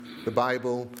the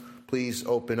Bible, please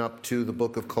open up to the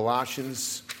book of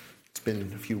Colossians. It's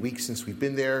been a few weeks since we've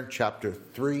been there. Chapter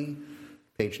 3,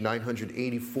 page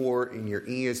 984 in your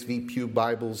ESV Pew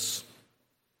Bibles.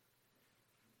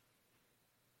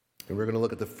 And we're going to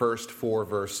look at the first 4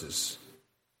 verses.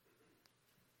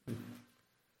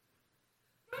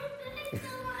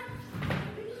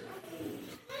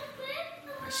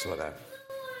 I saw that.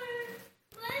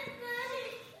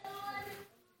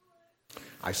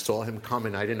 I saw him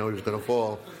coming. I didn't know he was going to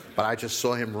fall, but I just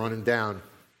saw him running down.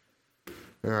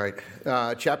 All right.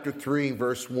 Chapter 3,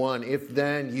 verse 1. If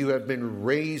then you have been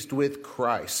raised with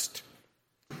Christ,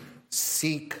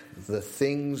 seek the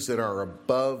things that are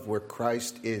above where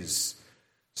Christ is,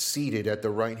 seated at the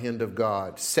right hand of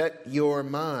God. Set your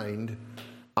mind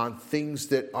on things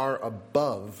that are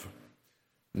above,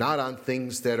 not on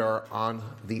things that are on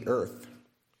the earth.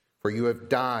 For you have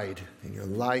died, and your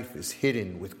life is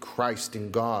hidden with Christ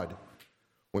in God.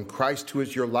 When Christ, who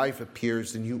is your life,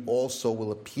 appears, then you also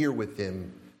will appear with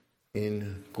him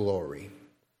in glory.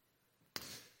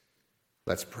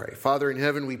 Let's pray. Father in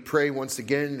heaven, we pray once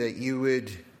again that you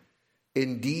would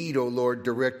indeed, O Lord,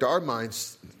 direct our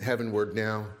minds heavenward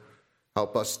now.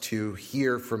 Help us to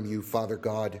hear from you, Father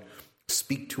God.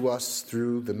 Speak to us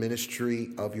through the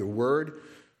ministry of your word.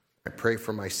 I pray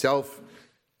for myself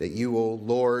that you, O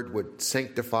Lord, would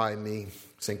sanctify me,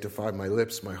 sanctify my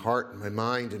lips, my heart, and my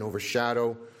mind, and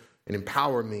overshadow and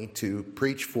empower me to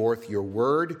preach forth your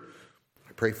word.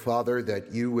 I pray, Father,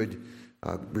 that you would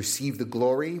receive the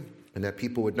glory and that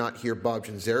people would not hear Bob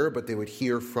Janzera, but they would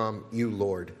hear from you,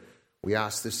 Lord. We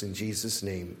ask this in Jesus'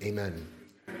 name. Amen.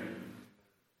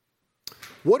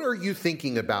 What are you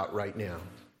thinking about right now?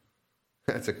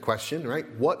 That's a question, right?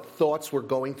 What thoughts were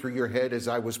going through your head as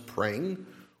I was praying?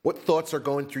 What thoughts are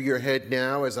going through your head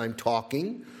now as I'm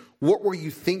talking? What were you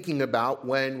thinking about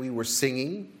when we were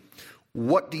singing?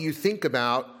 What do you think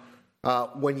about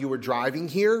when you were driving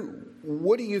here?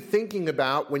 What are you thinking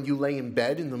about when you lay in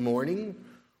bed in the morning?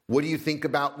 What do you think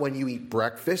about when you eat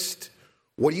breakfast?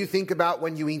 What do you think about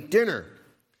when you eat dinner?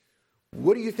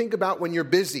 What do you think about when you're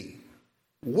busy?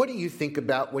 What do you think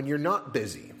about when you're not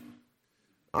busy?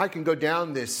 I can go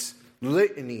down this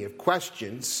litany of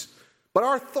questions, but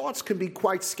our thoughts can be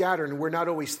quite scattered, and we're not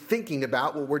always thinking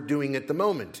about what we're doing at the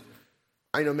moment.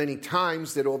 I know many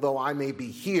times that although I may be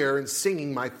here and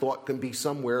singing, my thought can be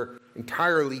somewhere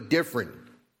entirely different.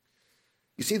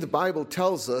 You see, the Bible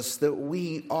tells us that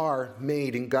we are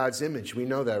made in God's image. We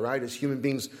know that, right? As human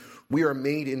beings, we are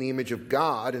made in the image of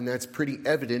God, and that's pretty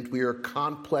evident. We are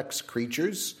complex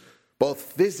creatures, both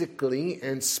physically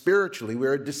and spiritually. We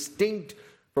are distinct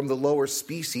from the lower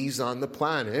species on the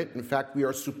planet. In fact, we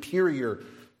are superior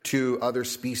to other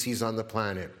species on the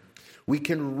planet. We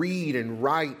can read and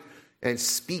write and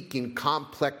speak in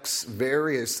complex,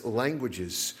 various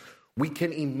languages. We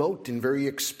can emote in very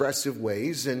expressive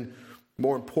ways, and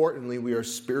more importantly, we are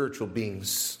spiritual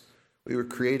beings. We were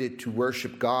created to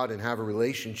worship God and have a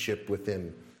relationship with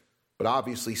him. But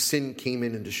obviously, sin came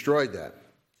in and destroyed that.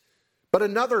 But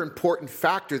another important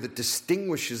factor that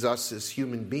distinguishes us as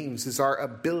human beings is our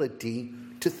ability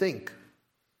to think,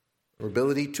 our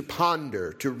ability to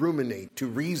ponder, to ruminate, to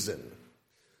reason.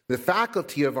 The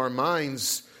faculty of our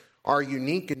minds are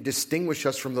unique and distinguish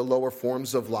us from the lower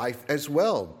forms of life as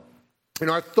well. And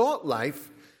our thought life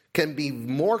can be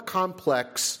more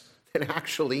complex than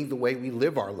actually the way we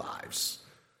live our lives.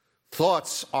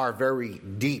 Thoughts are very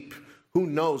deep. Who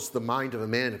knows the mind of a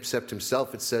man except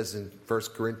himself, it says in 1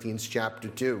 Corinthians chapter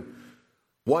 2.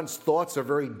 One's thoughts are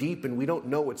very deep, and we don't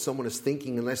know what someone is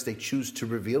thinking unless they choose to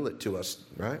reveal it to us,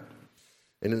 right?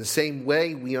 And in the same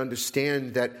way, we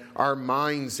understand that our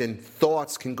minds and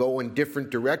thoughts can go in different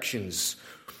directions.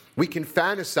 We can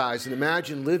fantasize and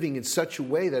imagine living in such a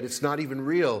way that it's not even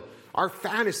real. Our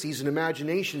fantasies and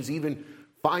imaginations even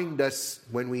find us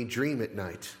when we dream at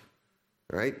night.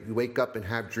 Right? We wake up and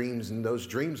have dreams, and those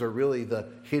dreams are really the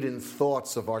hidden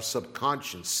thoughts of our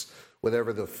subconscious.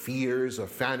 Whatever the fears or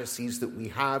fantasies that we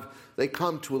have, they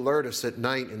come to alert us at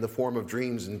night in the form of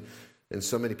dreams. And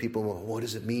so many people, well, what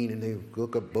does it mean? And they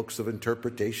look up books of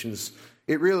interpretations.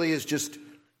 It really is just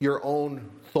your own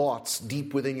thoughts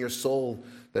deep within your soul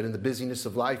that in the busyness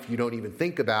of life you don't even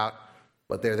think about,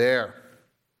 but they're there.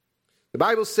 The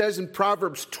Bible says in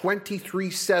Proverbs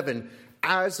 23:7,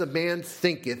 as a man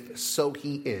thinketh, so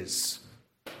he is.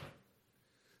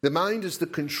 The mind is the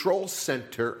control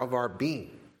center of our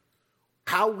being.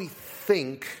 How we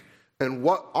think and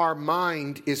what our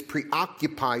mind is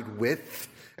preoccupied with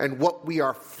and what we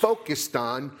are focused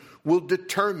on will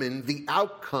determine the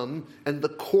outcome and the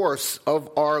course of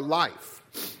our life.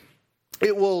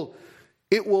 It will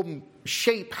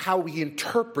shape how we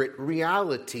interpret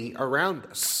reality around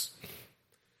us.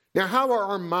 Now, how are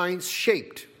our minds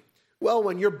shaped? Well,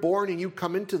 when you're born and you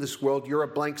come into this world, you're a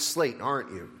blank slate,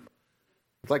 aren't you?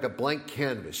 It's like a blank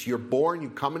canvas. You're born, you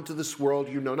come into this world,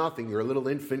 you know nothing. You're a little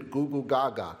infant, goo goo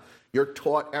gaga. You're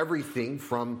taught everything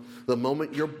from the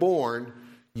moment you're born.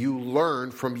 You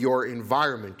learn from your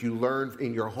environment. You learn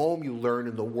in your home. You learn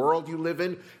in the world you live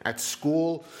in, at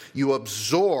school. You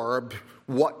absorb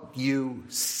what you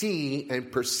see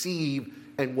and perceive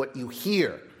and what you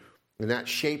hear. And that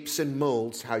shapes and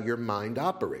molds how your mind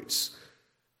operates.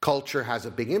 Culture has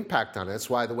a big impact on it. That's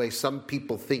why the way some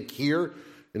people think here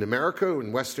in America,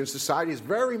 in Western society, is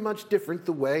very much different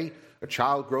the way a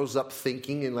child grows up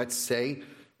thinking in, let's say,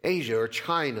 Asia or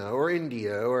China or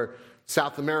India or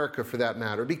South America for that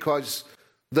matter, because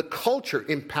the culture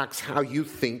impacts how you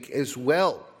think as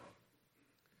well.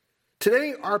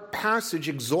 Today, our passage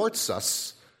exhorts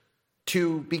us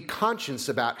to be conscious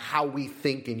about how we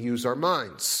think and use our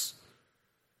minds.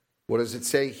 What does it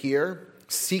say here?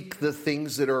 Seek the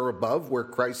things that are above, where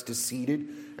Christ is seated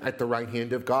at the right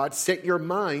hand of God. Set your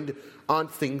mind on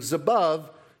things above,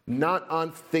 not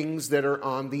on things that are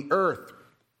on the earth.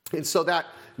 And so that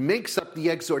makes up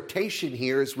the exhortation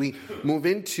here as we move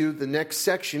into the next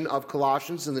section of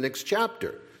Colossians in the next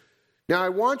chapter. Now, I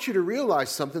want you to realize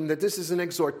something, that this is an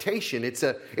exhortation.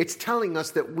 It's telling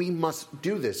us that we must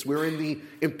do this. We're in the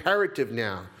imperative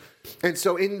now. And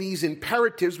so in these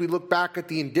imperatives, we look back at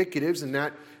the indicatives, and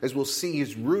that, as we'll see,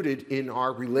 is rooted in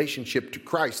our relationship to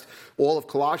Christ. All of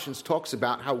Colossians talks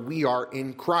about how we are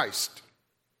in Christ.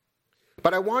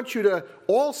 But I want you to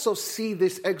also see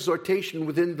this exhortation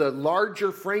within the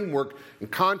larger framework and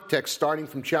context, starting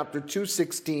from chapter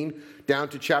 2:16 down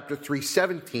to chapter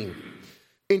 3:17.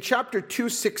 In chapter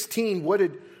 2:16, what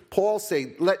did Paul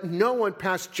say? Let no one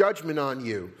pass judgment on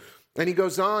you. And he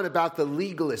goes on about the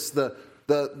legalists,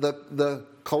 the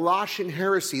Colossian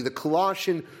heresy, the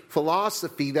Colossian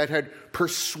philosophy that had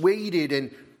persuaded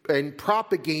and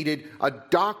propagated a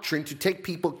doctrine to take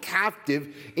people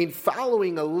captive in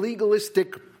following a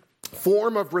legalistic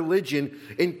form of religion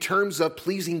in terms of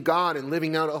pleasing God and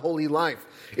living out a holy life.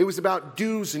 It was about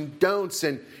do's and don'ts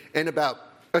and about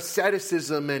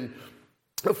asceticism and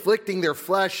afflicting their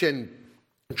flesh and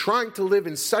trying to live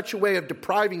in such a way of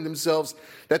depriving themselves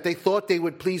that they thought they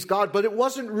would please God, but it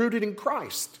wasn't rooted in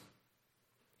Christ.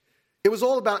 It was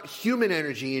all about human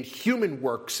energy and human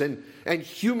works and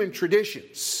human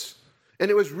traditions. And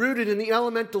it was rooted in the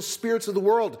elemental spirits of the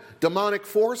world, demonic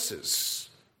forces.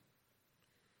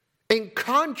 In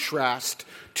contrast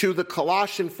to the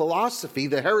Colossian philosophy,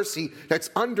 the heresy that's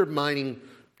undermining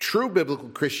true biblical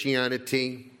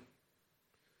Christianity,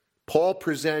 Paul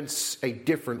presents a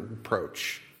different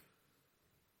approach.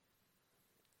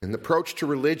 And the approach to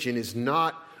religion is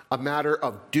not a matter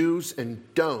of do's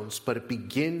and don'ts, but it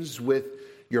begins with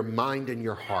your mind and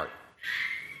your heart.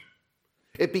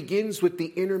 It begins with the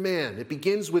inner man. It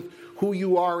begins with who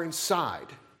you are inside.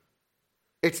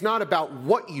 It's not about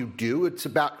what you do, it's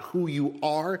about who you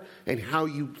are and how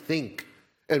you think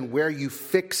and where you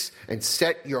fix and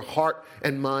set your heart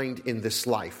and mind in this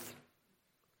life.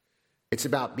 It's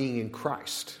about being in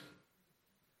Christ.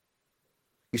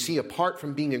 You see, apart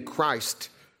from being in Christ,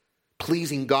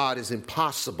 pleasing God is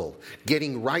impossible.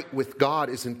 Getting right with God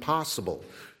is impossible.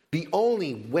 The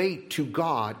only way to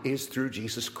God is through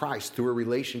Jesus Christ, through a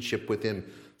relationship with Him,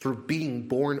 through being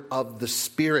born of the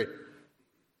Spirit.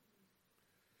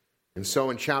 And so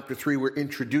in chapter 3, we're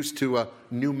introduced to a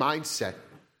new mindset,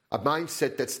 a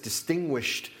mindset that's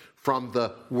distinguished from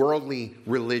the worldly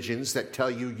religions that tell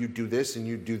you you do this and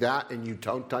you do that and you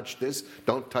don't touch this,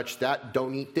 don't touch that,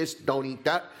 don't eat this, don't eat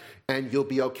that, and you'll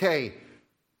be okay.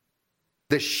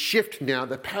 The shift now,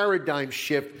 the paradigm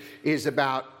shift, is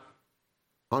about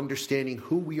understanding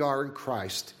who we are in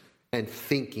Christ and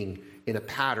thinking in a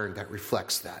pattern that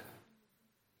reflects that.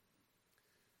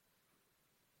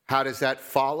 How does that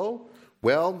follow?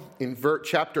 Well, in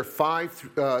chapter 3,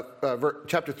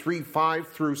 5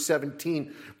 through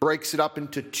 17, breaks it up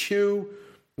into two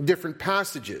different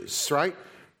passages, right?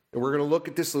 And we're going to look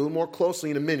at this a little more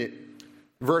closely in a minute.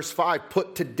 Verse 5,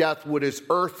 put to death what is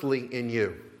earthly in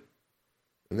you.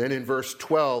 And then in verse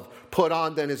 12, put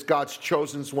on then as God's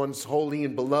chosen ones, holy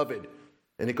and beloved.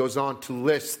 And it goes on to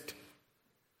list.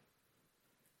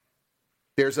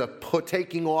 There's a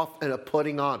taking off and a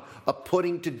putting on, a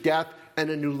putting to death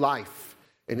and a new life.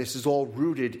 And this is all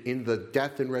rooted in the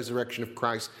death and resurrection of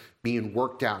Christ being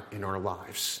worked out in our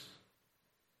lives.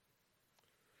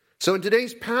 So in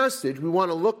today's passage, we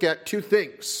want to look at two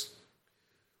things.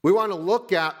 We want to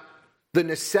look at the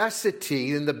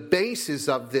necessity and the basis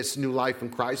of this new life in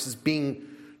Christ as being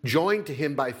joined to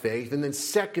him by faith. And then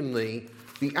secondly,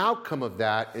 the outcome of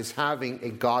that is having a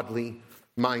godly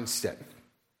mindset.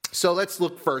 So let's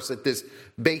look first at this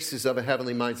basis of a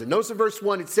heavenly mindset. Notice in verse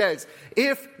 1 it says,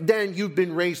 if then you've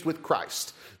been raised with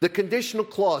Christ. The conditional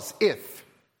clause, if.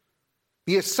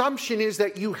 The assumption is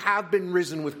that you have been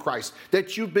risen with Christ,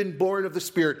 that you've been born of the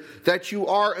Spirit, that you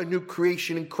are a new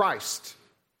creation in Christ.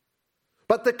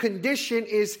 But the condition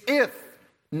is if.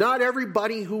 Not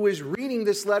everybody who is reading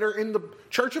this letter in the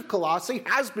church of Colossae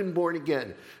has been born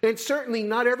again. And certainly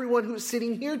not everyone who's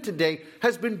sitting here today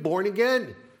has been born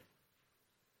again.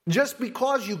 Just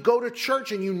because you go to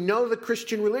church and you know the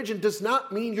Christian religion does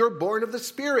not mean you're born of the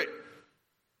Spirit.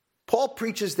 Paul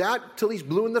preaches that till he's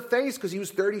blue in the face because he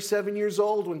was 37 years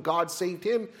old when God saved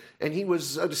him and he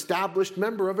was an established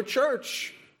member of a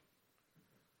church.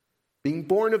 Being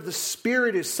born of the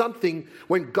Spirit is something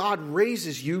when God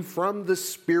raises you from the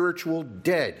spiritual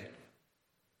dead.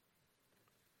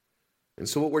 And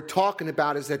so what we're talking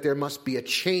about is that there must be a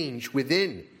change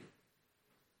within.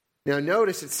 Now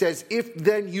notice it says, if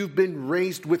then you've been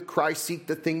raised with Christ, seek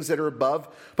the things that are above.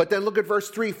 But then look at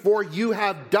verse 3, for you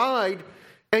have died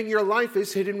and your life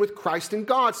is hidden with Christ in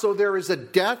God. So there is a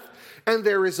death and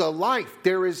there is a life.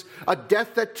 There is a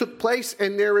death that took place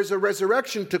and there is a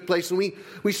resurrection took place. And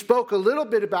we spoke a little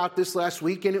bit about this last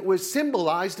week and it was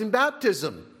symbolized in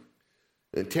baptism.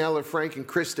 And Taylor, Frank, and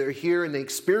Krista are here and they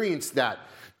experienced that,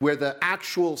 where the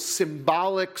actual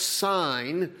symbolic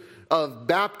sign of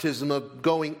baptism, of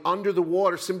going under the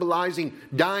water, symbolizing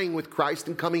dying with Christ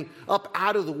and coming up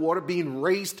out of the water, being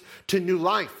raised to new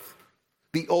life.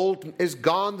 The old is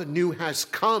gone, the new has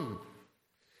come.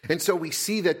 And so we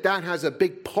see that that has a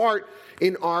big part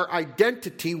in our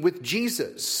identity with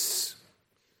Jesus.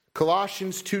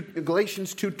 Galatians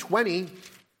 2:20,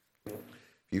 if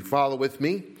you follow with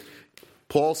me,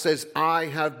 Paul says, I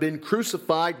have been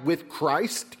crucified with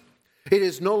Christ. It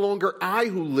is no longer I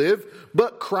who live,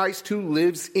 but Christ who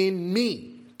lives in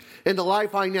me. In the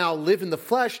life I now live in the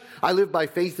flesh, I live by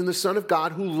faith in the Son of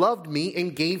God who loved me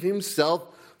and gave himself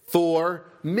for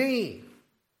me.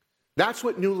 That's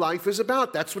what new life is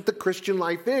about. That's what the Christian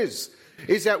life is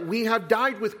that we have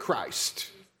died with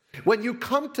Christ. When you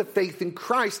come to faith in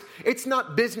Christ, it's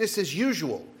not business as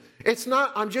usual. It's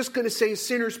not, I'm just going to say a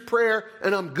sinner's prayer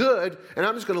and I'm good and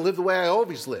I'm just going to live the way I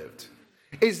always lived.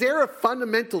 Is there a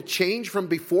fundamental change from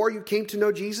before you came to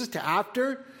know Jesus to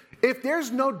after? If there's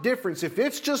no difference, if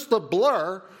it's just the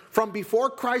blur from before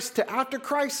Christ to after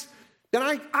Christ,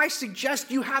 then I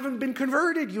suggest you haven't been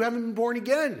converted. You haven't been born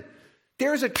again.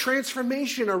 There's a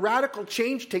transformation, a radical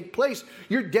change take place.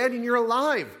 You're dead and you're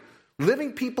alive.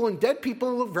 Living people and dead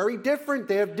people look very different.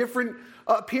 They have different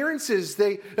appearances.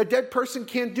 A dead person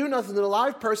can't do nothing. An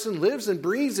alive person lives and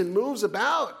breathes and moves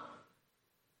about.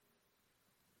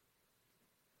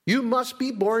 You must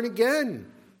be born again.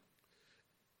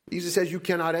 Jesus says you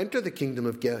cannot enter the kingdom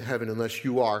of heaven unless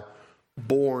you are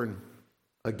born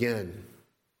again.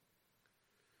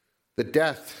 The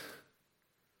death,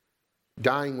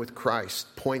 dying with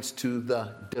Christ, points to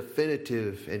the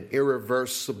definitive and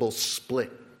irreversible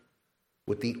split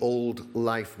with the old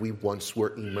life we once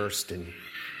were immersed in.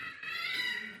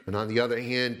 And on the other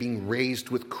hand, being raised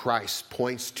with Christ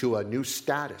points to a new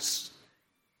status.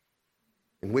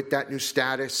 And with that new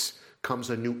status comes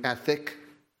a new ethic.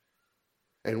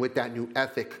 And with that new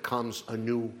ethic comes a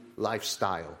new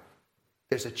lifestyle.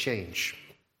 There's a change.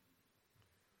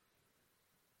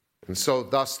 And so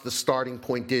thus the starting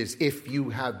point is, if you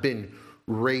have been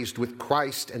raised with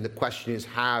Christ, and the question is,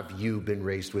 have you been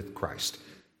raised with Christ?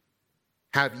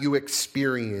 Have you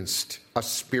experienced a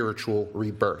spiritual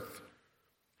rebirth?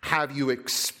 Have you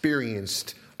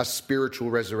experienced a spiritual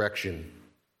resurrection?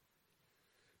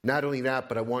 Not only that,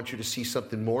 but I want you to see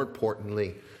something more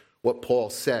importantly, what Paul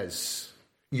says.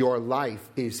 Your life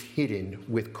is hidden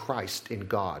with Christ in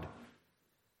God.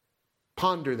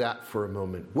 Ponder that for a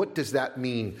moment. What does that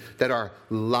mean, that our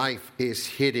life is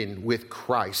hidden with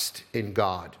Christ in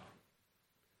God?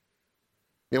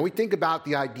 Now, we think about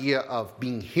the idea of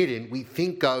being hidden. We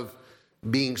think of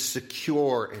being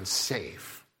secure and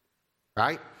safe,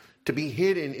 right? To be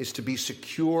hidden is to be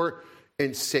secure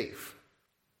and safe.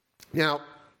 Now,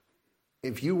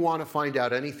 if you want to find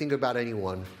out anything about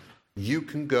anyone, you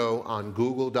can go on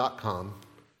google.com.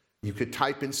 You could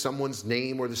type in someone's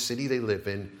name or the city they live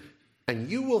in, and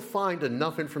you will find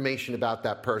enough information about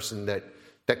that person that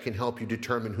can help you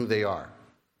determine who they are.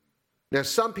 Now,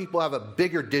 some people have a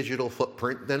bigger digital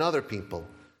footprint than other people.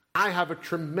 I have a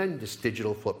tremendous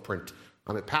digital footprint.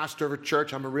 I'm a pastor of a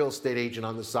church. I'm a real estate agent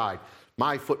on the side.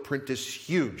 My footprint is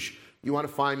huge. You want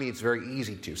to find me, it's very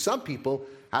easy to. Some people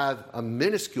have a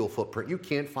minuscule footprint. You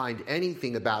can't find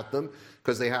anything about them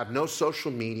because they have no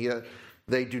social media.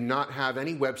 They do not have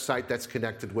any website that's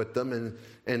connected with them,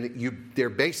 and they're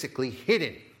basically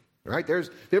hidden. Right? There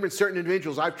have been certain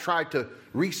individuals I've tried to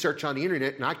research on the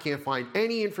internet, and I can't find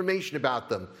any information about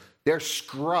them. They're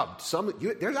scrubbed.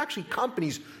 There's actually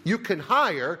companies you can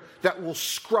hire that will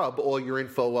scrub all your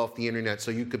info off the internet so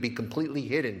you could be completely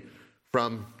hidden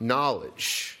from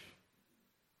knowledge.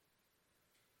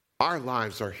 Our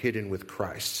lives are hidden with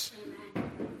Christ.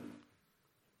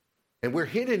 And we're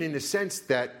hidden in the sense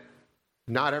that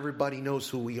not everybody knows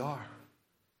who we are.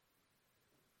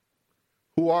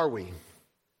 Who are we?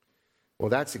 Well,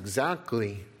 that's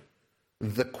exactly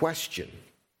the question.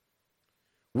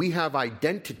 We have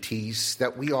identities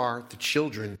that we are the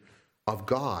children of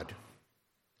God.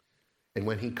 And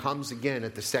when he comes again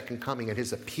at the second coming, at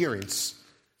his appearance,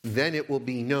 then it will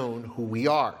be known who we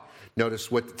are. Notice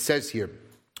what it says here.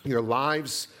 Your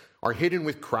lives are hidden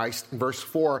with Christ. In verse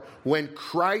 4, when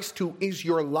Christ, who is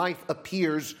your life,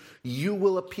 appears, you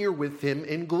will appear with him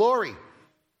in glory.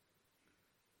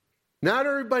 Not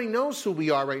everybody knows who we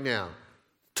are right now.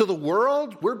 To the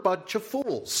world, we're a bunch of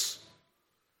fools.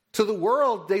 To the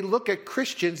world, they look at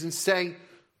Christians and say,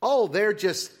 oh, they're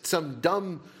just some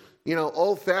dumb,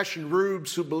 old-fashioned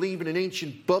rubes who believe in an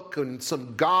ancient book and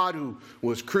some God who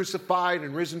was crucified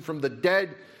and risen from the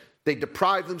dead. They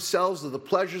deprive themselves of the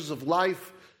pleasures of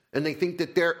life, and they think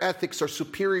that their ethics are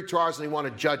superior to ours, and they want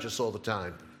to judge us all the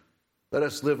time. Let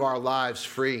us live our lives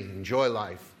free, enjoy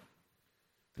life.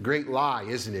 A great lie,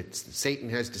 isn't it? Satan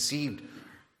has deceived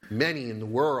many in the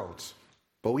world.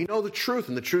 But we know the truth,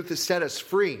 and the truth has set us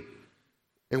free.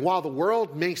 And while the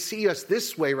world may see us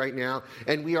this way right now,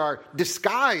 and we are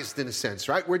disguised in a sense,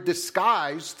 right? We're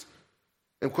disguised,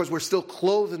 and of course we're still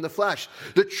clothed in the flesh.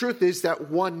 The truth is that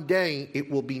one day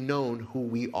it will be known who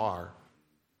we are.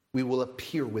 We will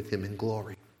appear with him in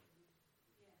glory.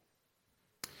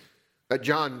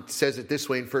 John says it this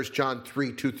way in 1 John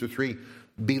 3, 2-3.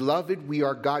 Beloved, we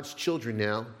are God's children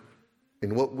now,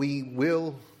 and what we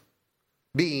will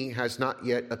be has not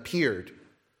yet appeared.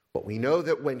 But we know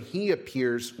that when he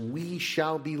appears, we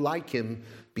shall be like him,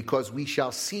 because we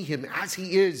shall see him as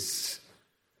he is.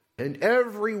 And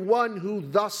everyone who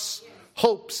thus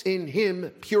hopes in him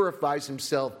purifies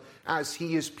himself as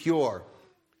he is pure.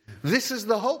 This is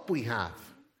the hope we have.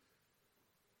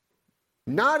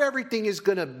 Not everything is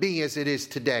going to be as it is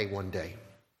today one day.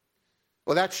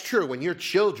 Well, that's true. When you're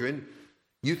children,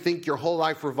 you think your whole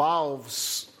life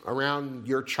revolves around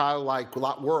your childlike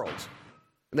world.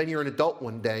 And then you're an adult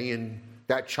one day, and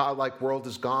that childlike world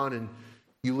is gone, and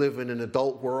you live in an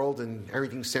adult world, and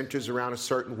everything centers around a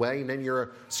certain way. And then you're a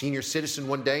senior citizen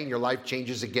one day, and your life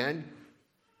changes again.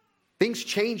 Things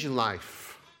change in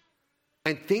life.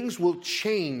 And things will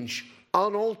change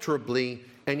unalterably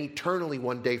and eternally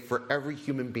one day for every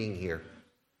human being here.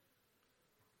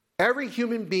 Every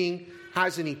human being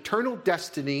has an eternal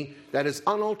destiny that is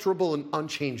unalterable and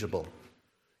unchangeable.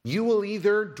 You will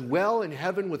either dwell in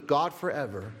heaven with God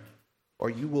forever, or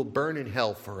you will burn in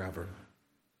hell forever.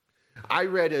 I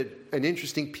read an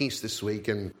interesting piece this week,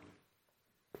 and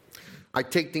I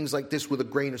take things like this with a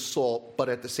grain of salt, but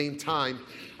at the same time,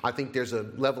 I think there's a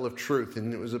level of truth.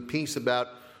 And it was a piece about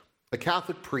a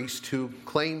Catholic priest who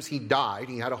claims he died,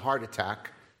 he had a heart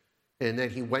attack, and then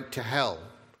he went to hell.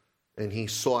 And he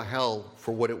saw hell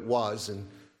for what it was, and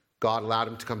God allowed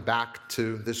him to come back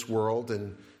to this world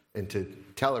and to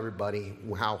tell everybody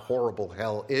how horrible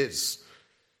hell is.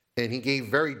 And he gave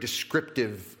very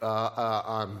descriptive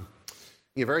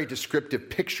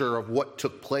picture of what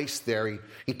took place there.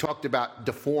 He talked about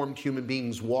deformed human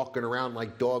beings walking around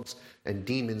like dogs and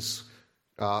demons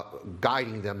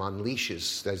guiding them on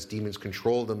leashes as demons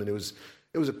controlled them. And it was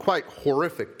a quite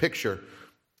horrific picture.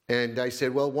 And I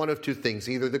said, well, one of two things.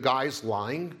 Either the guy's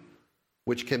lying,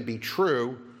 which can be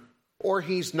true, or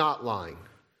he's not lying.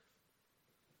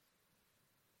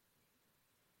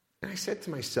 And I said to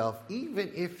myself,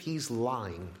 even if he's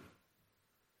lying,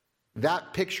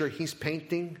 that picture he's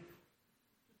painting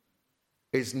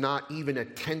is not even a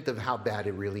tenth of how bad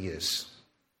it really is.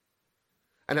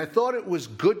 And I thought it was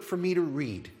good for me to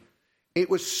read. It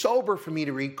was sober for me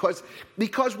to read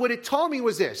because what it told me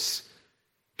was this.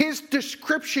 His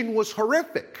description was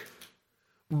horrific,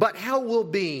 but hell will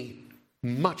be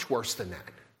much worse than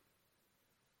that.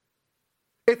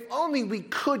 If only we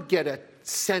could get a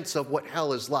sense of what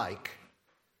hell is like,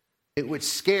 it would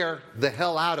scare the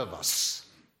hell out of us.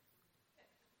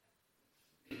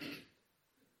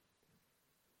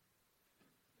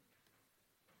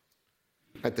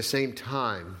 At the same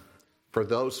time, for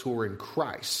those who are in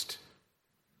Christ,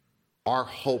 our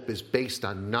hope is based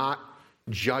on not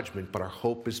judgment, but our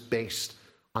hope is based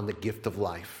on the gift of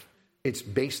life. It's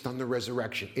based on the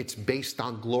resurrection. It's based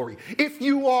on glory. If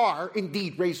you are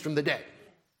indeed raised from the dead,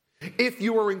 if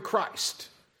you are in Christ,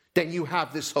 then you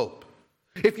have this hope.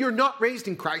 If you're not raised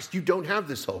in Christ, you don't have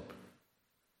this hope.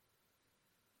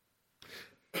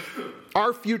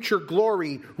 Our future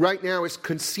glory right now is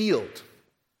concealed,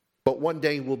 but one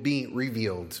day will be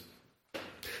revealed.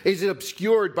 Is it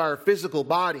obscured by our physical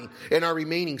body and our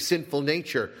remaining sinful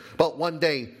nature? But one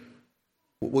day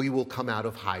we will come out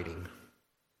of hiding.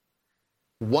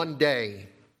 One day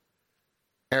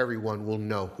everyone will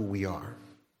know who we are.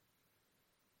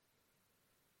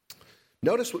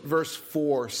 Notice what verse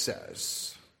 4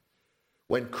 says.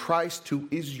 When Christ, who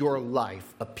is your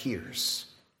life, appears.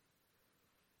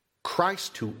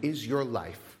 Christ, who is your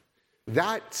life.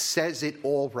 That says it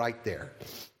all right there.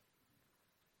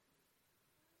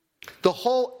 The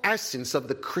whole essence of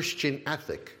the Christian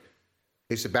ethic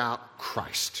is about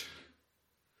Christ.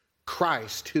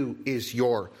 Christ, who is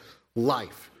your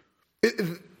life.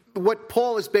 What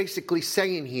Paul is basically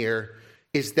saying here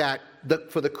is that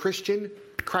for the Christian,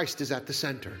 Christ is at the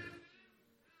center.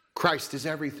 Christ is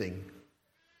everything.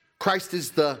 Christ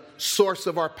is the source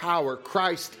of our power.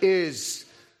 Christ is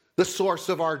the source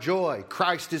of our joy.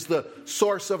 Christ is the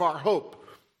source of our hope.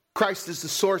 Christ is the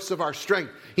source of our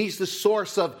strength. He's the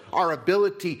source of our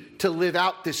ability to live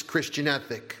out this Christian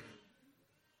ethic.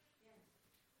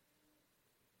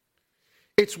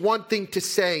 It's one thing to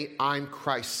say, I'm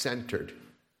Christ-centered.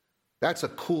 That's a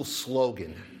cool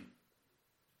slogan.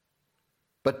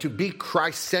 But to be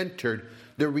Christ-centered,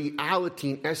 the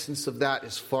reality and essence of that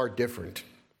is far different.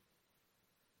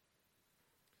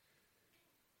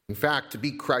 In fact, to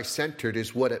be Christ-centered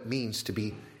is what it means to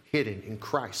be hidden in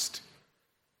Christ.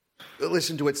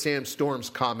 Listen to what Sam Storms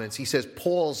comments. He says,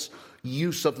 Paul's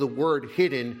use of the word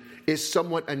hidden is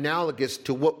somewhat analogous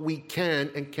to what we can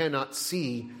and cannot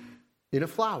see in a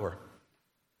flower.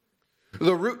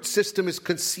 The root system is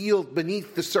concealed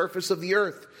beneath the surface of the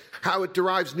earth. How it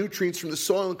derives nutrients from the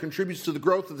soil and contributes to the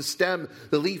growth of the stem,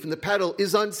 the leaf, and the petal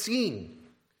is unseen,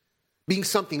 being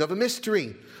something of a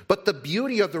mystery. But the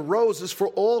beauty of the rose is for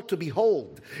all to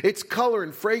behold. Its color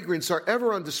and fragrance are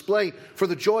ever on display for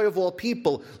the joy of all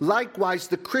people. Likewise,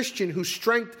 the Christian whose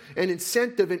strength and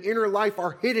incentive and inner life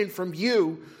are hidden from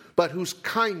view, but whose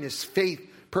kindness, faith,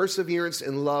 perseverance,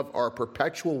 and love are a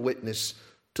perpetual witness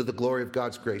to the glory of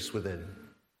God's grace within.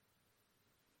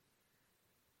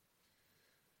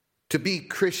 To be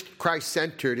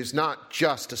Christ-centered is not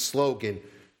just a slogan.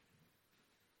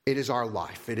 It is our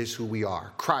life. It is who we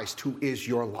are. Christ, who is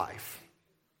your life.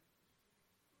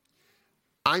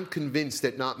 I'm convinced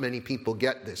that not many people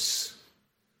get this.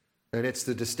 And it's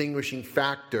the distinguishing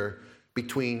factor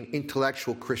between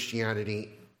intellectual Christianity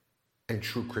and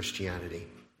true Christianity.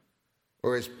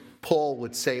 Or as Paul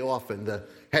would say often, the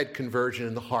head conversion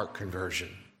and the heart conversion.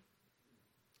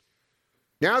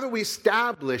 Now that we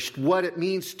established what it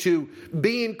means to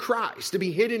be in Christ, to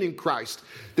be hidden in Christ,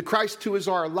 the Christ who is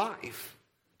our life,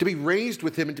 to be raised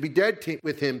with him and to be dead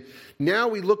with him, now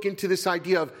we look into this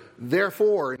idea of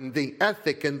therefore, and the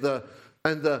ethic and the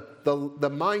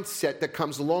mindset that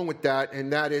comes along with that,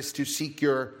 and that is to seek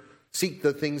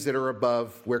the things that are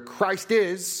above, where Christ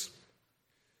is.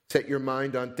 Set your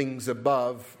mind on things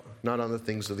above, not on the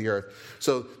things of the earth.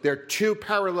 So there are two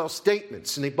parallel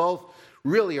statements, and they both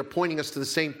really are pointing us to the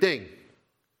same thing.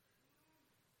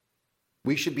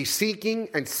 We should be seeking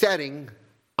and setting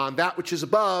on that which is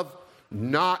above,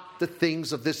 not the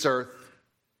things of this earth,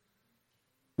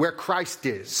 where Christ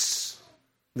is.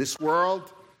 This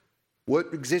world,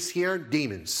 what exists here?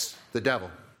 Demons, the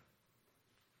devil.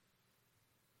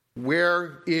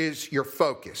 Where is your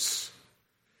focus?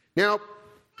 Now,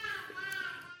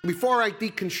 before I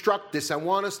deconstruct this, I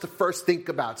want us to first think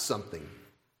about something.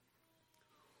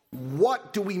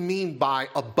 What do we mean by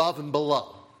above and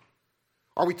below?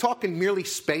 Are we talking merely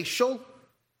spatial?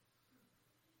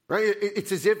 Right?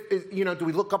 It's as if, do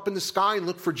we look up in the sky and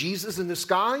look for Jesus in the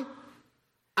sky?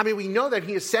 I mean, we know that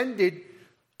he ascended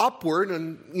upward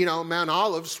on, Mount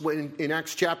Olives in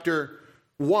Acts chapter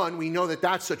 1. We know that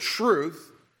that's a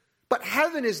truth. But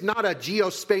heaven is not a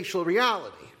geospatial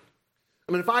reality.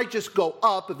 I mean, if I just go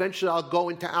up, eventually I'll go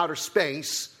into outer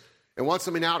space. And once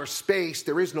I'm in outer space,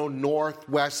 there is no north,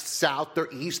 west, south, or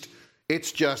east.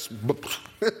 It's just,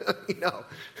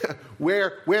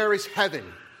 where is heaven?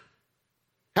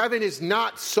 Heaven is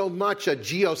not so much a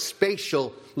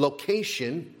geospatial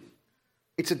location.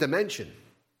 It's a dimension.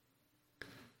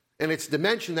 And it's a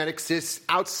dimension that exists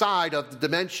outside of the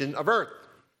dimension of earth.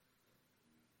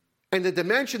 And the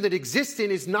dimension that exists in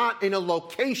is not in a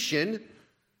location.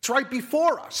 It's right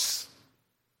before us.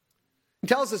 He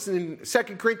tells us in 2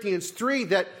 Corinthians 3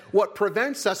 that what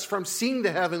prevents us from seeing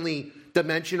the heavenly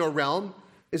dimension or realm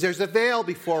is there's a veil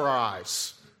before our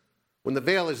eyes. When the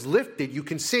veil is lifted, you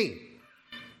can see.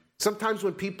 Sometimes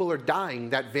when people are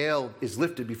dying, that veil is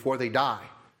lifted before they die.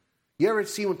 You ever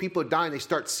see when people are dying, they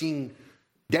start seeing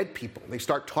dead people. They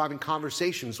start having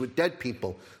conversations with dead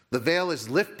people. The veil is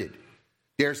lifted.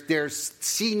 There's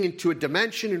seeing into a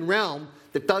dimension and realm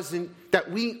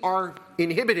that we are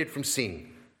inhibited from seeing.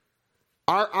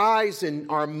 Our eyes and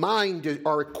our mind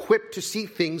are equipped to see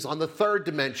things on the third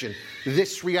dimension,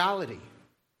 this reality.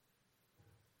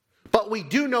 But we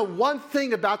do know one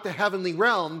thing about the heavenly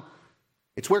realm.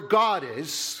 It's where God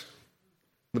is.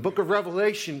 The book of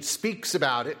Revelation speaks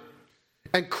about it.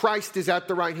 And Christ is at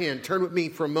the right hand. Turn with me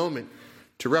for a moment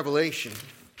to Revelation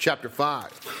chapter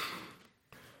 5.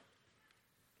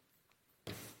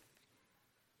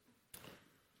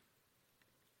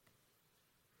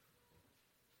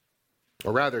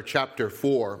 Or rather, chapter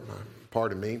 4,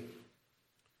 pardon me.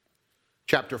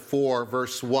 Chapter 4,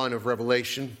 verse 1 of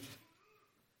Revelation.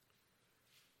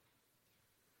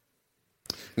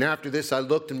 And after this I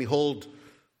looked, and behold,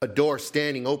 a door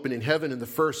standing open in heaven, and the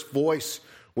first voice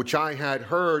which I had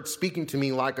heard speaking to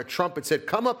me like a trumpet said,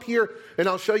 "Come up here, and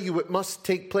I'll show you what must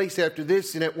take place after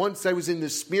this." And at once I was in the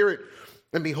Spirit,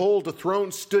 and behold, a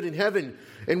throne stood in heaven,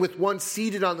 and with one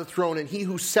seated on the throne, and he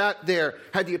who sat there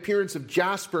had the appearance of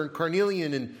jasper and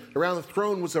carnelian, and around the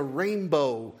throne was a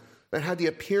rainbow that had the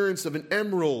appearance of an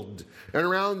emerald. And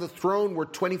around the throne were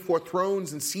 24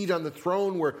 thrones, and seated on the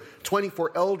throne were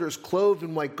 24 elders clothed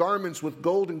in white garments with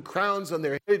golden crowns on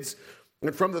their heads.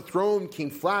 And from the throne came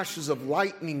flashes of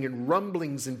lightning and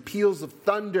rumblings and peals of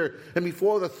thunder. And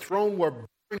before the throne were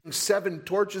burning 7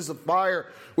 torches of fire,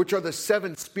 which are the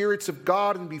 7 spirits of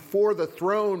God. And before the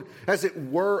throne, as it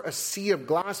were, a sea of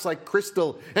glass like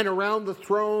crystal. And around the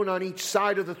throne, on each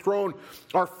side of the throne,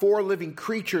 are 4 living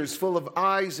creatures full of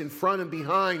eyes in front and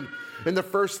behind. And the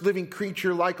first living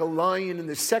creature like a lion, and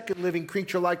the second living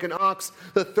creature like an ox,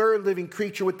 the third living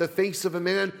creature with the face of a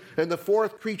man, and the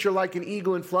fourth creature like an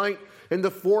eagle in flight. And the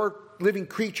 4 living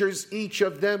creatures, each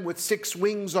of them with 6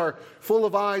 wings, are full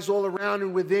of eyes all around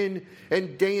and within.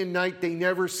 And day and night they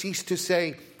never cease to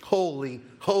say, "Holy,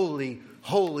 holy,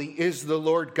 holy is the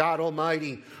Lord God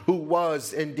Almighty, who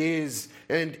was and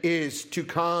is to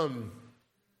come."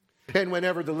 And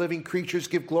whenever the living creatures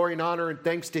give glory and honor and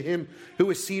thanks to him who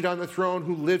is seated on the throne,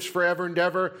 who lives forever and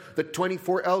ever, the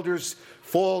 24 elders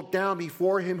fall down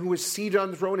before him who is seated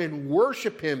on the throne and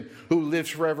worship him who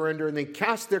lives forever and ever. And they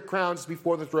cast their crowns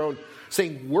before the throne,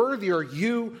 saying, "Worthy are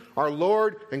you, our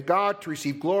Lord and God, to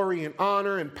receive glory and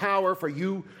honor and power, for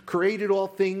you created all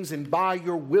things, and by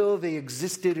your will they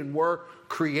existed and were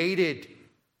created."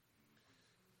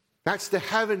 That's the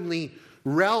heavenly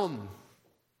realm.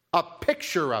 A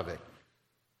picture of it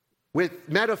with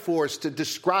metaphors to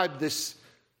describe this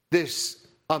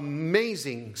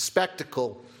amazing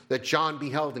spectacle that John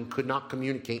beheld and could not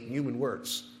communicate in human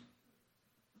words.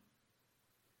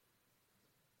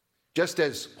 Just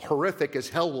as horrific as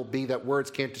hell will be that words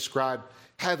can't describe,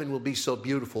 heaven will be so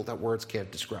beautiful that words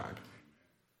can't describe.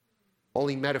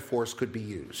 Only metaphors could be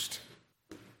used.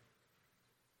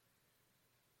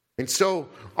 And so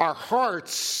our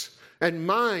hearts and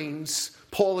minds,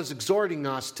 Paul is exhorting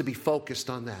us to be focused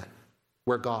on that,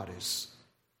 where God is.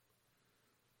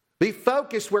 Be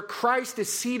focused where Christ is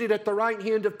seated at the right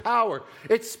hand of power.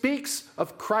 It speaks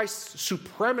of Christ's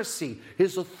supremacy,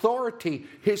 his authority,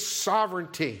 his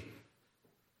sovereignty,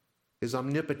 his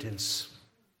omnipotence.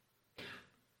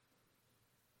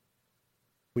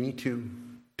 We need to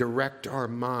direct our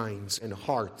minds and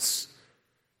hearts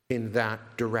in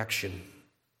that direction.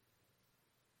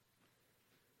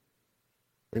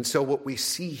 And so what we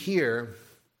see here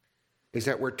is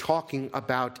that we're talking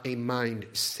about a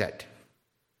mindset.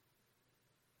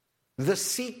 The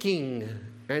seeking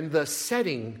and the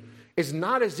setting is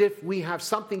not as if we have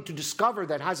something to discover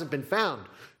that hasn't been found.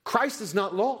 Christ is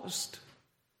not lost.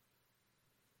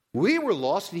 We were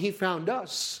lost and he found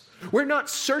us. We're not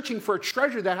searching for a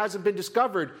treasure that hasn't been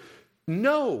discovered.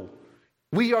 No,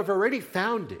 we have already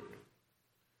found it.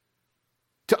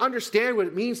 To understand what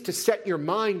it means to set your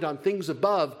mind on things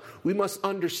above, we must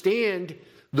understand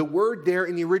the word there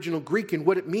in the original Greek and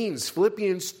what it means.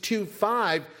 Philippians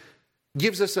 2:5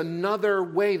 gives us another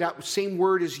way that same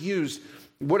word is used.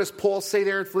 What does Paul say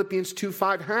there in Philippians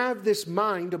 2:5? Have this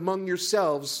mind among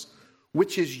yourselves,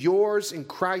 which is yours in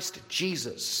Christ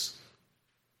Jesus.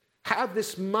 Have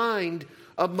this mind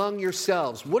among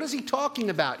yourselves. What is he talking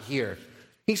about here?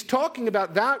 He's talking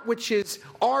about that which is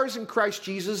ours in Christ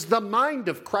Jesus, the mind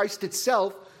of Christ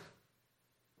itself.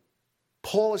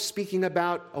 Paul is speaking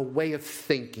about a way of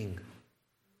thinking.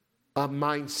 a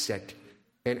mindset,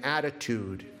 an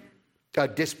attitude, a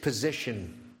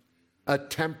disposition, a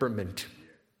temperament.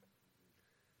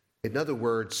 In other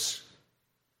words,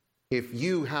 if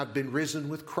you have been risen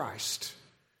with Christ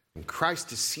and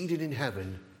Christ is seated in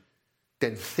heaven,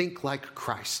 then think like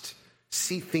Christ.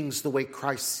 See things the way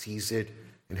Christ sees it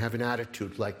and have an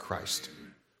attitude like Christ.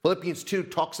 Philippians 2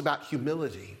 talks about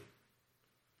humility.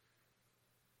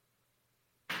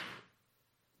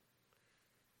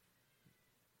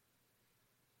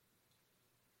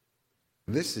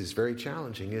 This is very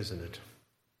challenging, isn't it?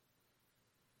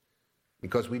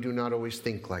 Because we do not always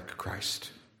think like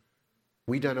Christ.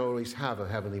 We don't always have a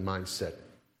heavenly mindset.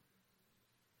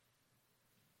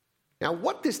 Now,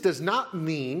 what this does not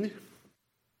mean,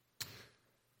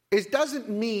 it doesn't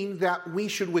mean that we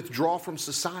should withdraw from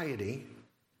society,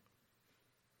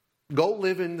 go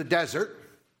live in the desert,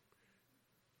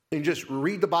 and just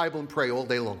read the Bible and pray all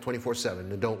day long,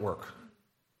 24/7, and don't work.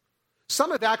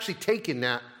 Some have actually taken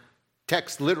that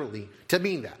text literally to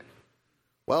mean that.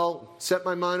 Well, set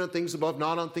my mind on things above,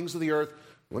 not on things of the earth.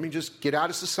 Let me just get out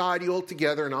of society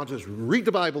altogether and I'll just read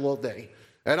the Bible all day.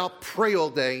 And I'll pray all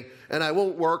day and I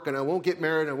won't work and I won't get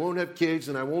married and I won't have kids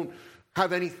and I won't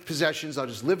have any possessions. I'll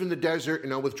just live in the desert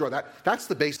and I'll withdraw. That's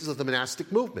the basis of the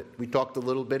monastic movement. We talked a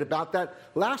little bit about that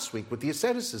last week with the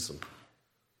asceticism.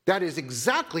 That is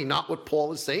exactly not what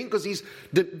Paul is saying, because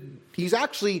he's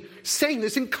actually saying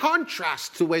this in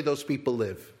contrast to the way those people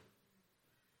live.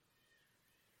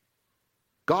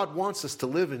 God wants us to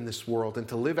live in this world and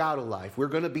to live out a life. We're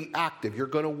going to be active. You're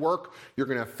going to work. You're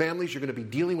going to have families. You're going to be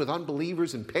dealing with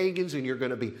unbelievers and pagans, and you're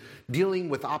going to be dealing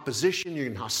with opposition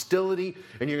and hostility,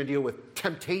 and you're going to deal with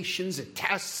temptations and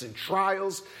tests and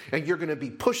trials, and you're going to be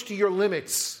pushed to your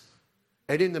limits.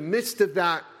 And in the midst of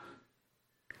that,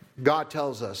 God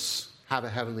tells us, have a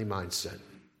heavenly mindset.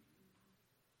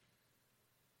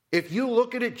 If you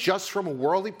look at it just from a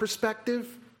worldly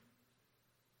perspective,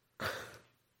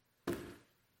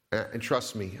 and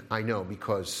trust me, I know,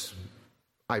 because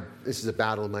this is a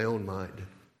battle in my own mind.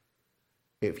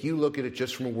 If you look at it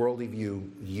just from a worldly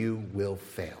view, you will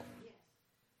fail.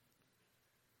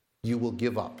 You will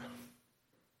give up.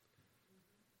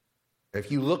 If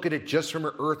you look at it just from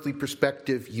an earthly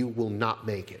perspective, you will not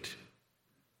make it.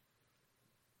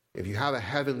 If you have a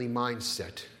heavenly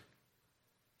mindset,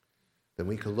 then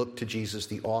we can look to Jesus,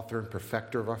 the author and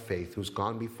perfecter of our faith, who's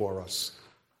gone before us,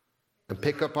 and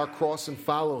pick up our cross and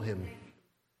follow him.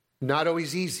 Not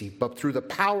always easy, but through the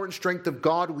power and strength of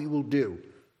God, we will do.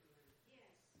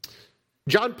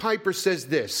 John Piper says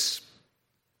this: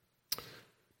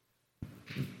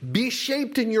 be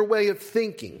shaped in your way of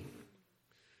thinking,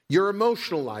 your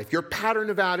emotional life, your pattern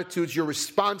of attitudes, your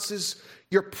responses,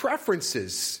 your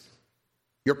preferences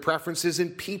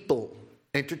in people,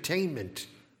 entertainment,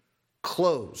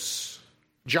 clothes,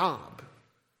 job,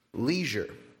 leisure.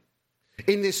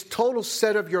 In this total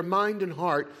set of your mind and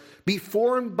heart, be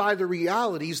formed by the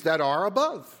realities that are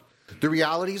above. The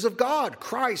realities of God,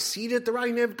 Christ seated at the right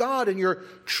hand of God, and your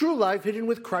true life hidden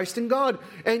with Christ in God,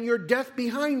 and your death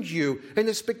behind you, and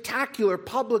the spectacular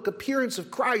public appearance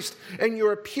of Christ, and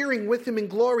your appearing with him in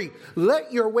glory.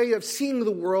 Let your way of seeing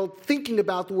the world, thinking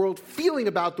about the world, feeling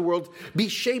about the world, be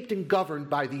shaped and governed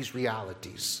by these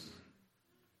realities.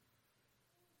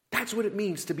 That's what it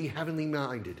means to be heavenly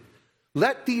minded.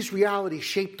 Let these realities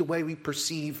shape the way we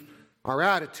perceive our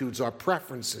attitudes, our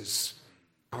preferences,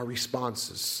 our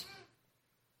responses.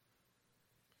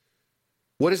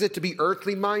 What is it to be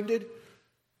earthly minded?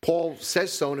 Paul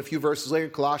says so in a few verses later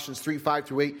in Colossians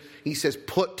 3:5-8. He says,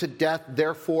 put to death,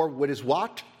 therefore, what is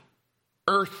what?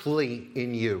 Earthly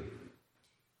in you.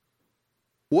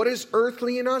 What is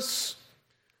earthly in us?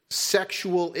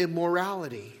 Sexual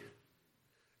immorality,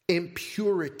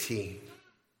 impurity.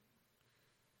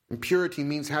 Impurity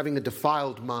means having a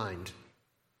defiled mind.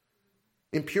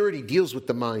 Impurity deals with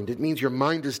the mind. It means your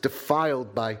mind is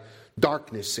defiled by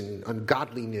darkness and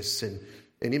ungodliness and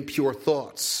impure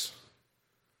thoughts.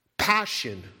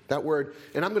 Passion, that word,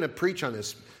 and I'm going to preach on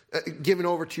this, given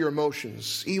over to your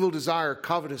emotions. Evil desire,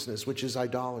 covetousness, which is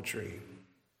idolatry.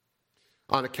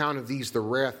 On account of these, the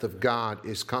wrath of God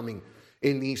is coming.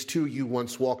 In these too you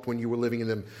once walked when you were living in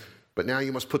them. But now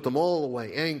you must put them all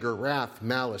away: anger, wrath,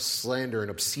 malice, slander, and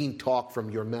obscene talk from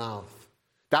your mouth.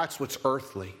 That's what's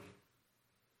earthly.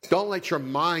 Don't let your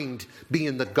mind be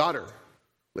in the gutter.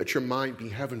 Let your mind be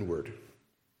heavenward.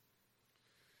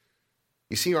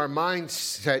 You see, our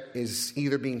mindset is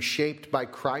either being shaped by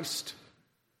Christ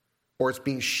or it's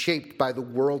being shaped by the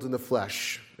world and the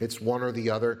flesh. It's one or the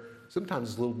other. Sometimes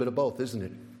it's a little bit of both, isn't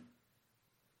it?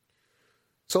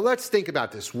 So let's think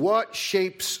about this. What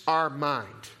shapes our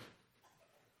mind?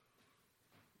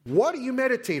 What do you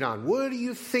meditate on? What do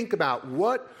you think about?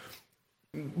 What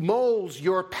molds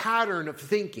your pattern of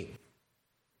thinking?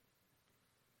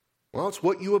 Well, it's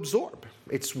what you absorb.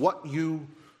 It's what you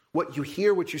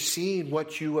hear, what you see, and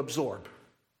what you absorb.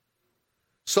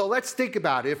 So let's think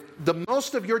about it. If the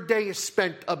most of your day is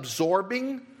spent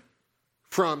absorbing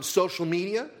from social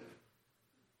media,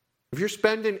 if you're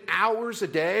spending hours a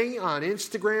day on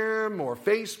Instagram or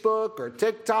Facebook or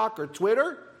TikTok or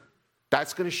Twitter,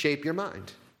 that's going to shape your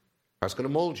mind. That's going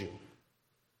to mold you.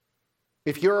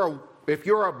 If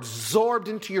you're absorbed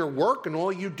into your work and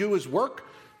all you do is work,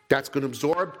 that's going to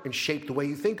absorb and shape the way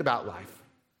you think about life.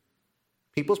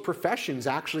 People's professions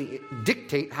actually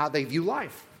dictate how they view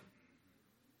life.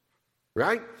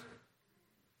 Right?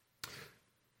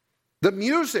 The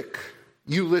music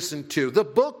you listen to, the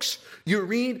books you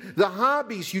read, the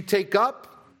hobbies you take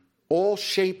up, all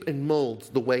shape and mold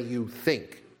the way you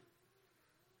think.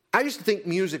 I used to think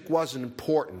music wasn't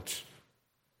important.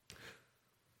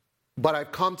 But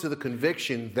I've come to the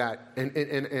conviction that,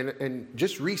 and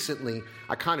just recently,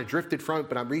 I kind of drifted from it,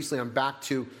 but I'm back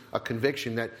to a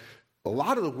conviction that a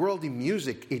lot of the worldly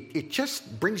music, it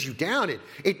just brings you down.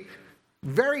 It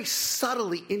very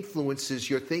subtly influences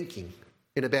your thinking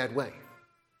in a bad way.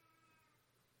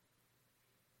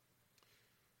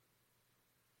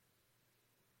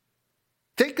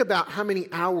 Think about how many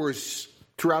hours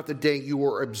throughout the day you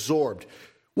are absorbed.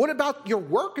 What about your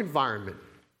work environment?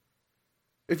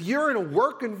 If you're in a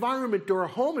work environment or a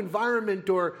home environment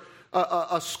or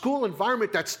a school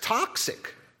environment that's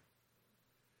toxic,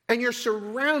 and you're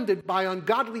surrounded by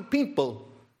ungodly people,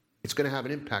 it's going to have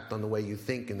an impact on the way you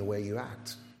think and the way you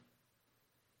act.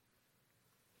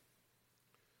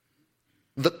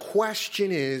 The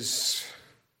question is,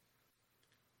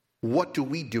 what do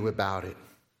we do about it?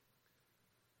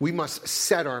 We must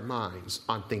set our minds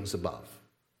on things above.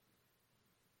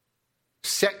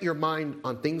 Set your mind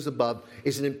on things above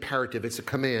is an imperative. It's a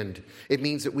command. It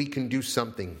means that we can do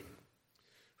something.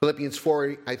 Philippians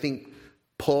 4, I think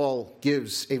Paul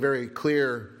gives a very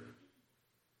clear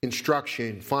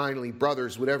instruction. Finally,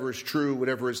 brothers, whatever is true,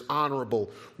 whatever is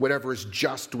honorable, whatever is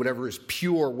just, whatever is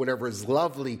pure, whatever is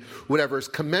lovely, whatever is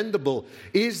commendable,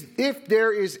 if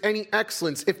there is any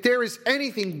excellence, if there is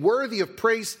anything worthy of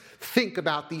praise, think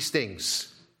about these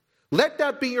things. Let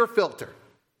that be your filter.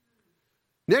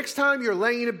 Next time you're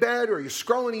laying in bed or you're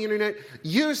scrolling the internet,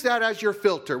 use that as your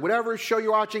filter. Whatever show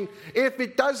you're watching, if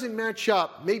it doesn't match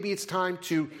up, maybe it's time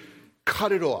to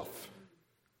cut it off,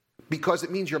 because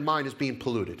it means your mind is being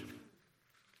polluted.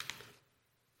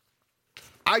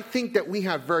 I think that we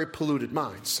have very polluted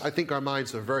minds. I think our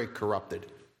minds are very corrupted.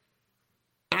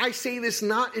 I say this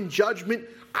not in judgment.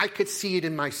 I could see it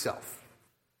in myself.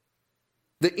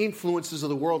 The influences of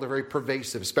the world are very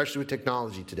pervasive, especially with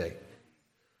technology today.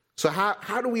 So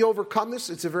how do we overcome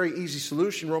this? It's a very easy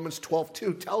solution. Romans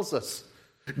 12:2 tells us,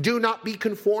 do not be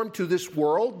conformed to this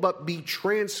world, but be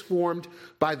transformed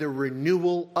by the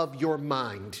renewal of your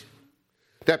mind,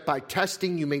 that by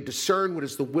testing you may discern what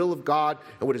is the will of God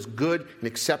and what is good and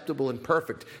acceptable and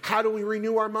perfect. How do we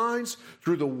renew our minds?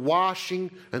 Through the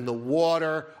washing and the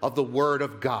water of the Word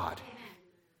of God.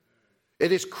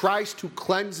 It is Christ who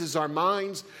cleanses our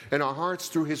minds and our hearts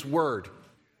through His Word.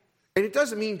 And it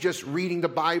doesn't mean just reading the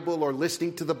Bible or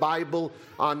listening to the Bible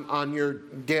on your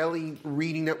daily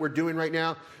reading that we're doing right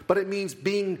now, but it means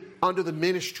being under the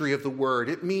ministry of the Word.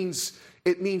 It means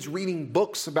reading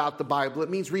books about the Bible. It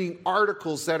means reading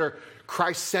articles that are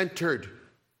Christ-centered.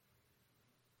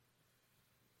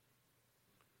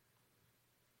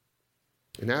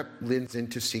 And that leads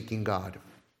into seeking God.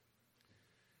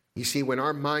 You see, when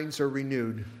our minds are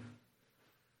renewed,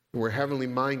 and we're heavenly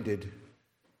minded,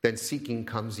 then seeking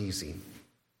comes easy.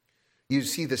 You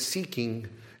see, the seeking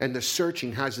and the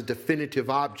searching has a definitive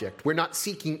object. We're not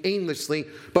seeking aimlessly,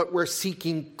 but we're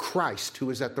seeking Christ, who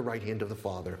is at the right hand of the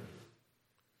Father.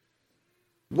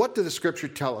 What does the Scripture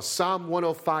tell us? Psalm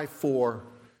 105:4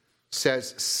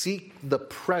 says, seek the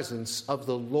presence of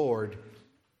the Lord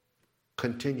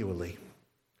continually.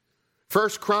 1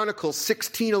 Chronicles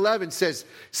 16:11 says,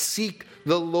 seek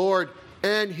the Lord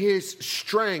and His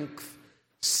strength.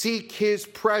 Seek His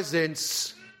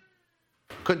presence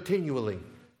continually.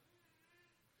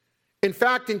 In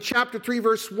fact, in chapter 3,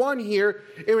 verse 1 here,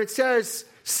 it says,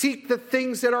 seek the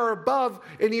things that are above.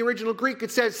 In the original Greek,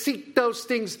 it says, seek those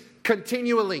things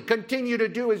continually. Continue to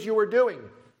do as you were doing.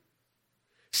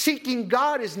 Seeking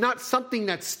God is not something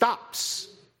that stops.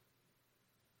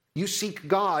 You seek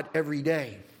God every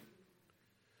day.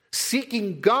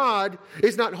 Seeking God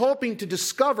is not hoping to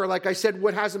discover, like I said,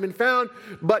 what hasn't been found,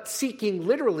 but seeking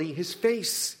literally His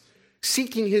face,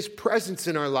 seeking His presence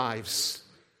in our lives.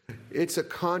 It's a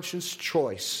conscious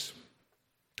choice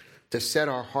to set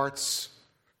our hearts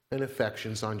and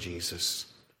affections on Jesus.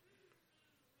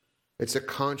 It's a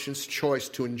conscious choice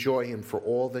to enjoy him for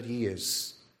all that he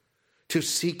is, to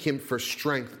seek him for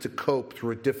strength to cope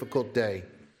through a difficult day,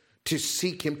 to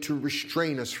seek him to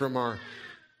restrain us from our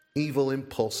evil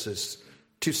impulses,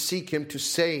 to seek him to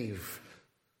save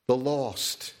the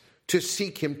lost, to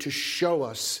seek him to show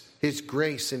us his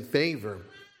grace and favor.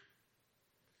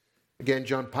 Again,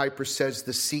 John Piper says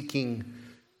the seeking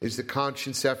is the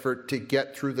conscious effort to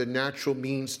get through the natural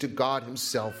means to God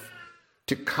himself,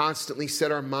 to constantly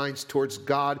set our minds towards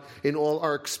God in all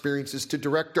our experiences, to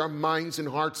direct our minds and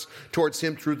hearts towards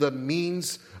him through the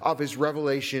means of his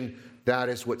revelation. That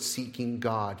is what seeking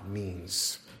God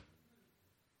means.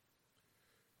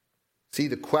 See,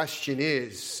 the question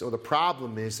is, or the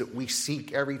problem is, that we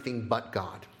seek everything but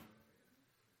God.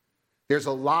 There's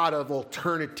a lot of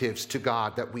alternatives to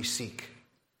God that we seek.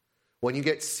 When you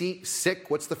get sick,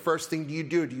 what's the first thing you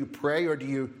do? Do you pray or do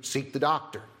you seek the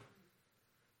doctor?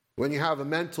 When you have a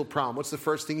mental problem, what's the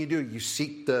first thing you do? You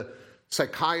seek the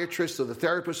psychiatrist or the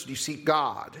therapist, or do you seek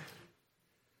God?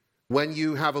 When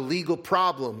you have a legal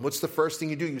problem, what's the first thing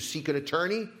you do? You seek an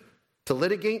attorney to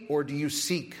litigate, or do you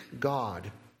seek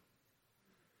God?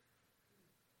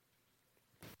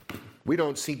 We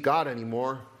don't seek God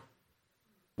anymore.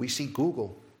 We seek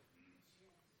Google.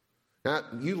 Now,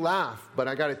 you laugh, but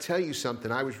I got to tell you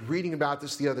something. I was reading about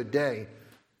this the other day.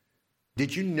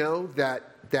 Did you know that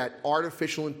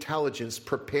artificial intelligence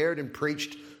prepared and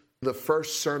preached the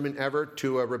first sermon ever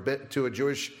to a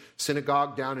Jewish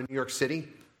synagogue down in New York City?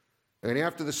 And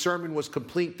after the sermon was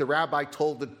complete, the rabbi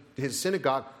told his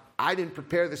synagogue, I didn't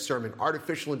prepare the sermon.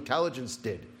 Artificial intelligence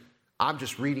did. I'm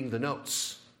just reading the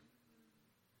notes.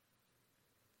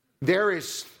 There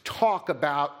is talk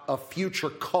about a future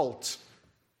cult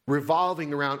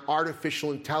revolving around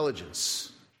artificial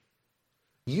intelligence.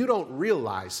 You don't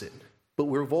realize it, but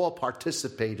we've all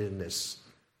participated in this.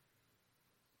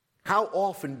 How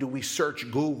often do we search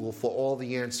Google for all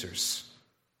the answers?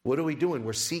 What are we doing?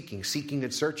 We're seeking. Seeking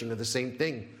and searching are the same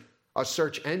thing. A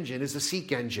search engine is a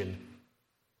seek engine.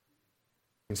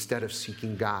 Instead of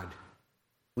seeking God,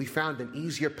 we found an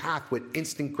easier path with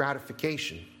instant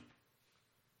gratification.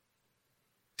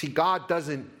 See, God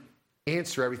doesn't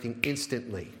answer everything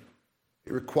instantly.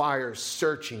 It requires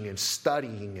searching and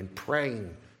studying and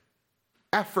praying.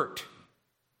 Effort.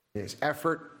 It is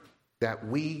effort that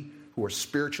we who are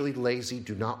spiritually lazy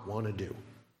do not want to do.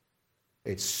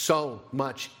 It's so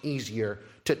much easier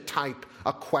to type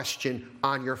a question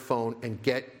on your phone and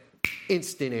get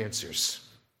instant answers.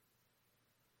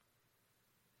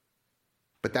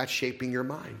 But that's shaping your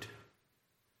mind.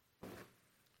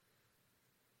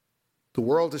 The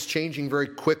world is changing very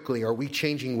quickly. Are we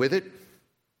changing with it?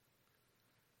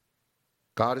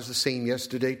 God is the same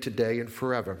yesterday, today, and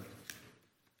forever.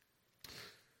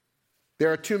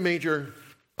 There are two major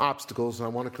obstacles, and I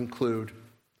want to conclude,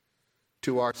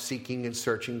 to our seeking and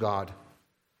searching God.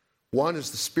 One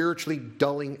is the spiritually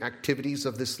dulling activities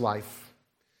of this life.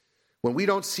 When we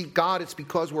don't seek God, it's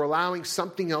because we're allowing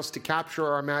something else to capture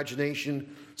our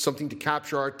imagination, something to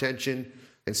capture our attention,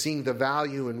 and seeing the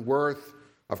value and worth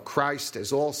of Christ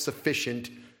as all sufficient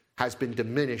has been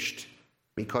diminished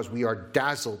because we are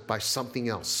dazzled by something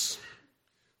else.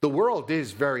 The world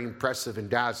is very impressive and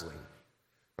dazzling.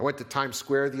 I went to Times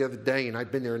Square the other day, and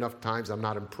I've been there enough times, I'm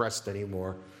not impressed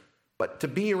anymore. But to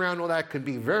be around all that can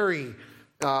be very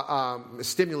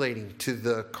stimulating to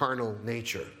the carnal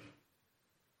nature.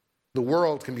 The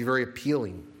world can be very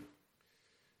appealing.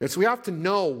 And so we have to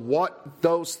know what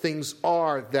those things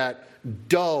are that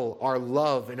dull our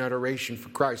love and adoration for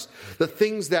Christ. The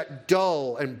things that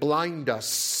dull and blind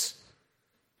us.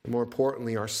 And more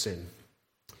importantly, our sin.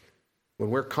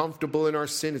 When we're comfortable in our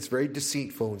sin, it's very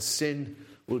deceitful, and sin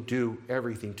will do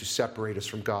everything to separate us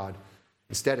from God.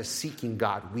 Instead of seeking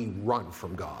God, we run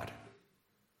from God.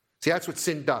 See, that's what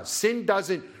sin does. Sin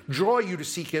doesn't draw you to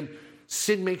seek him.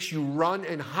 Sin makes you run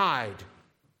and hide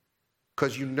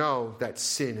because you know that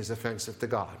sin is offensive to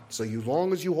God. So as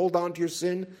long as you hold on to your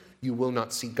sin, you will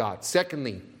not seek God.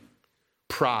 Secondly,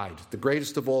 pride. The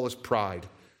greatest of all is pride.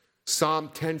 Psalm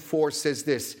 10:4 says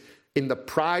this, in the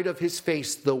pride of his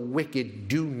face, the wicked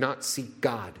do not seek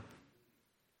God.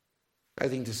 I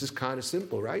think this is kind of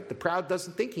simple, right? The proud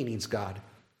doesn't think he needs God.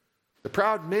 The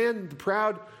proud man, the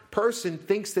proud person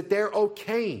thinks that they're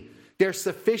okay. Their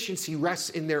sufficiency rests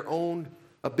in their own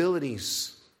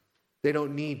abilities. They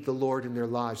don't need the Lord in their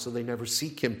lives, so they never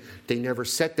seek him. They never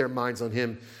set their minds on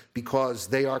him because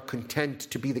they are content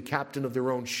to be the captain of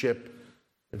their own ship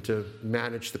and to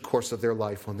manage the course of their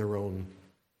life on their own.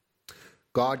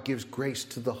 God gives grace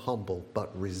to the humble,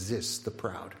 but resists the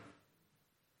proud.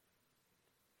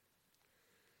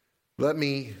 Let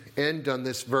me end on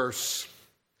this verse.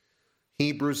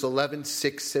 Hebrews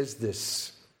 11:6 says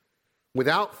this: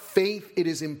 without faith it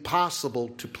is impossible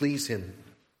to please him.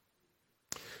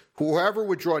 Whoever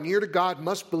would draw near to God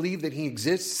must believe that he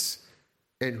exists,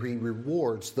 and he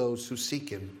rewards those who seek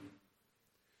him.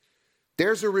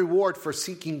 There's a reward for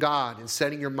seeking God and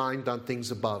setting your mind on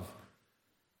things above.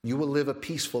 You will live a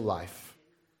peaceful life,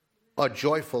 a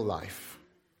joyful life,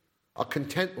 a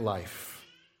content life,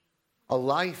 a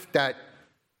life that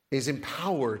is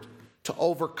empowered to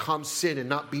overcome sin and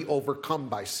not be overcome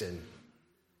by sin.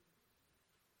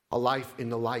 A life in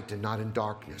the light and not in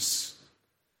darkness.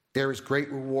 There is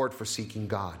great reward for seeking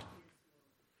God.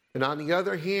 And on the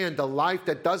other hand, a life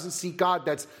that doesn't seek God,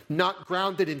 that's not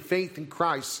grounded in faith in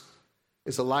Christ,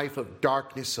 is a life of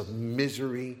darkness, of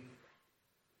misery,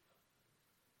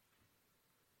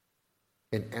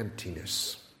 and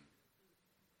emptiness.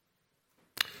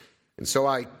 And so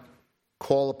I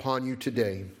call upon you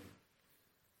today.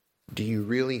 Do you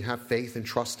really have faith and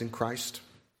trust in Christ?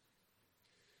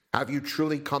 Have you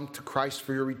truly come to Christ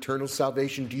for your eternal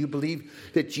salvation? Do you believe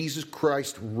that Jesus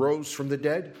Christ rose from the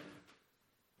dead?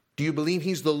 Do you believe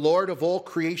he's the Lord of all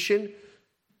creation?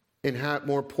 And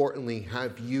more importantly,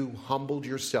 have you humbled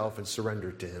yourself and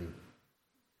surrendered to him?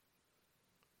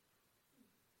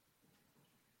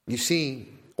 You see,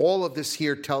 all of this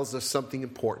here tells us something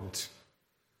important.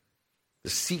 The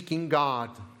seeking God,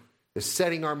 the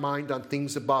setting our mind on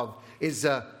things above, is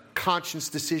a conscious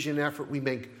decision and effort we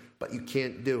make, but you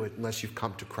can't do it unless you've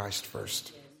come to Christ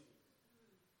first.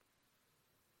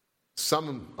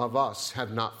 Some of us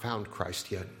have not found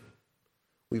Christ yet.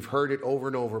 We've heard it over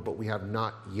and over, but we have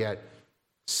not yet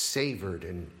savored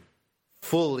and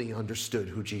fully understood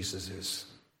who Jesus is.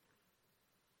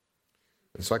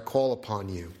 And so I call upon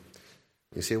you.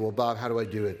 You say, well, Bob, how do I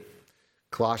do it?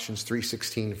 Colossians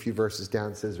 3:16, a few verses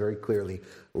down, says very clearly,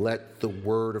 let the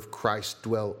word of Christ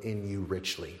dwell in you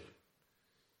richly.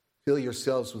 Fill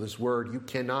yourselves with his word. You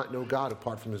cannot know God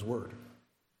apart from his word.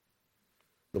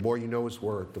 The more you know his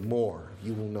word, the more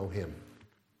you will know him.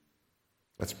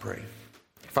 Let's pray.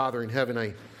 Father in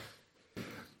heaven,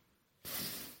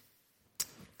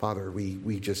 Father,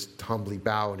 we just humbly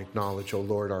bow and acknowledge, O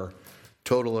Lord, our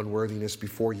total unworthiness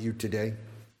before you today.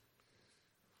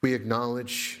 We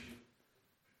acknowledge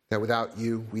that without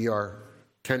you, we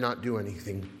cannot do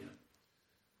anything.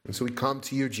 And so we come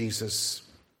to you, Jesus,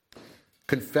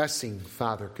 confessing,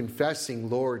 Father,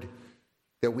 Lord,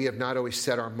 that we have not always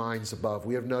set our minds above.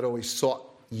 We have not always sought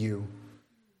you.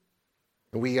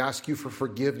 And we ask you for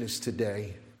forgiveness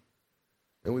today.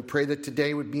 And we pray that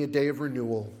today would be a day of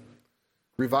renewal.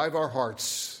 Revive our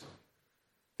hearts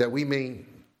that we may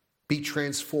be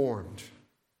transformed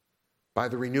by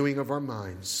the renewing of our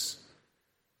minds,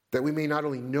 that we may not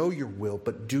only know your will,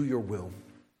 but do your will.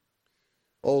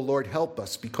 Oh, Lord, help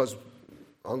us, because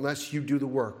unless you do the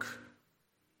work,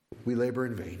 we labor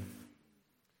in vain.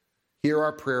 Hear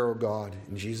our prayer, O God.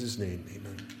 In Jesus' name,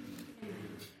 amen.